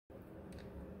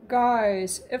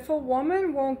Guys, if a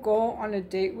woman won't go on a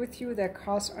date with you that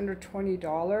costs under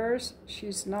 $20,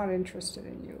 she's not interested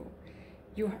in you.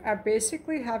 You are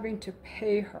basically having to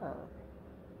pay her.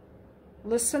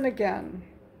 Listen again.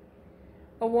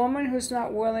 A woman who's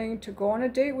not willing to go on a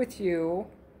date with you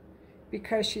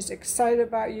because she's excited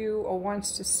about you or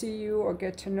wants to see you or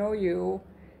get to know you,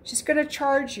 she's going to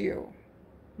charge you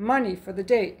money for the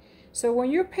date. So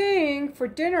when you're paying for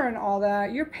dinner and all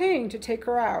that, you're paying to take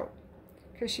her out.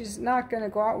 Because she's not going to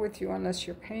go out with you unless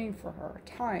you're paying for her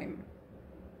time.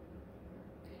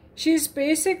 She's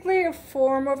basically a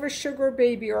form of a sugar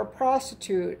baby or a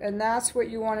prostitute, and that's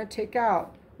what you want to take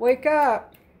out. Wake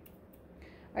up!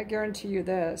 I guarantee you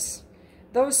this.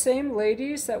 Those same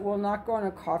ladies that will not go on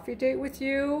a coffee date with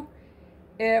you,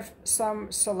 if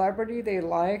some celebrity they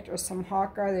liked or some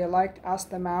hot guy they liked asked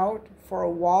them out for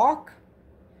a walk,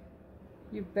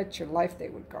 you bet your life they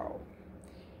would go.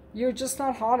 You're just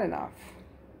not hot enough.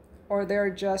 Or they're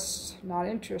just not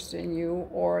interested in you,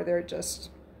 or they're just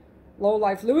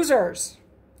low-life losers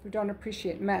who don't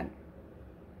appreciate men.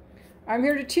 I'm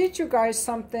here to teach you guys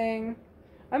something.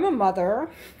 I'm a mother,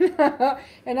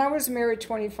 and I was married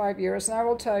 25 years, and I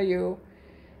will tell you,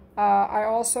 I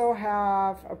also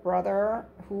have a brother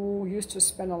who used to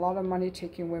spend a lot of money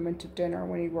taking women to dinner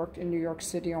when he worked in New York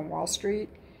City on Wall Street.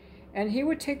 And he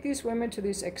would take these women to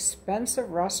these expensive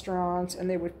restaurants, and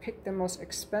they would pick the most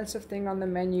expensive thing on the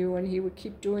menu, and he would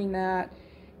keep doing that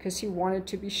because he wanted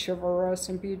to be chivalrous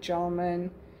and be a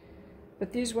gentleman.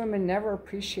 But these women never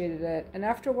appreciated it. And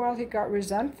after a while, he got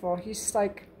resentful. He's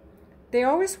like, they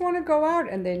always want to go out,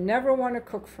 and they never want to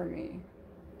cook for me.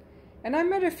 And I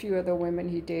met a few of the women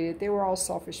he dated. They were all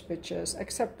selfish bitches,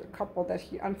 except a couple that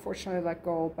he unfortunately let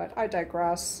go. But I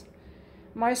digress.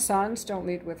 My sons don't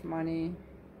lead with money.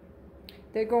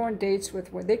 They go on dates with,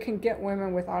 they can get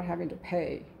women without having to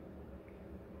pay.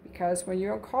 Because when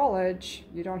you're in college,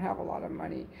 you don't have a lot of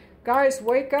money. Guys,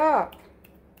 wake up.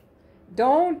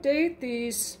 Don't date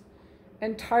these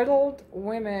entitled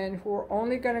women who are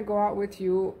only going to go out with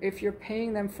you if you're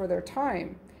paying them for their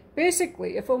time.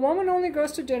 Basically, if a woman only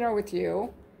goes to dinner with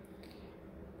you,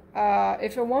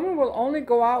 if a woman will only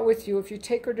go out with you if you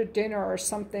take her to dinner or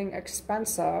something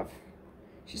expensive,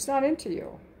 she's not into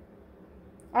you.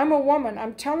 I'm a woman,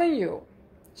 I'm telling you,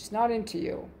 she's not into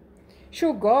you.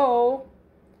 She'll go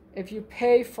if you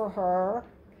pay for her,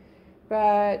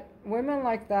 but women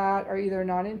like that are either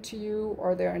not into you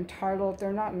or they're entitled,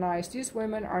 they're not nice. These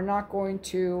women are not going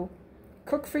to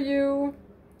cook for you,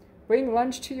 bring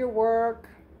lunch to your work,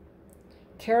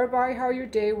 care about how your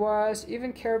day was,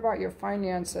 even care about your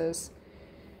finances.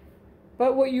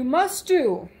 But what you must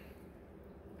do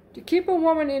to keep a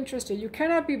woman interested, you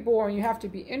cannot be boring, you have to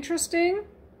be interesting.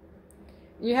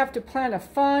 You have to plan a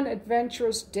fun,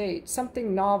 adventurous date,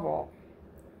 something novel.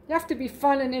 You have to be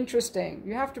fun and interesting.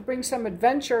 You have to bring some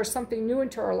adventure or something new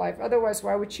into her life. Otherwise,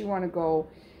 why would she want to go?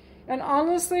 And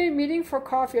honestly, meeting for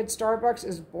coffee at Starbucks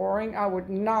is boring. I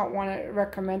would not want to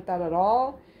recommend that at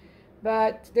all.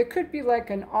 But there could be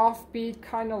like an offbeat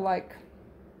kind of like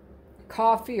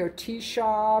coffee or tea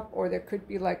shop, or there could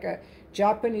be like a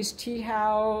Japanese tea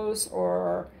house,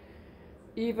 or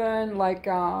even like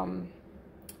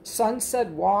sunset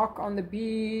walk on the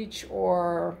beach,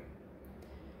 or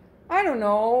I don't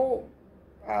know.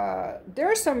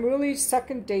 There are some really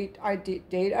second date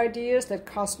ideas that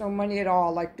cost no money at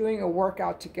all, like doing a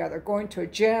workout together, going to a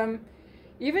gym,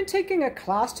 even taking a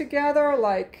class together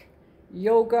like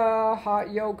yoga,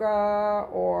 hot yoga,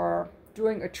 or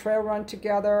doing a trail run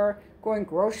together, going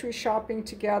grocery shopping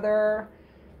together,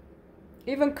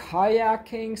 even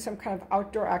kayaking, some kind of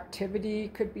outdoor activity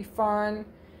could be fun.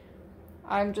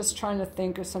 I'm just trying to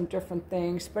think of some different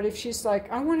things. But if she's like,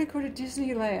 I want to go to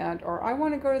Disneyland, or I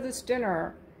want to go to this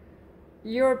dinner,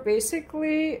 you're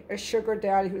basically a sugar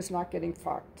daddy who's not getting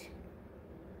fucked.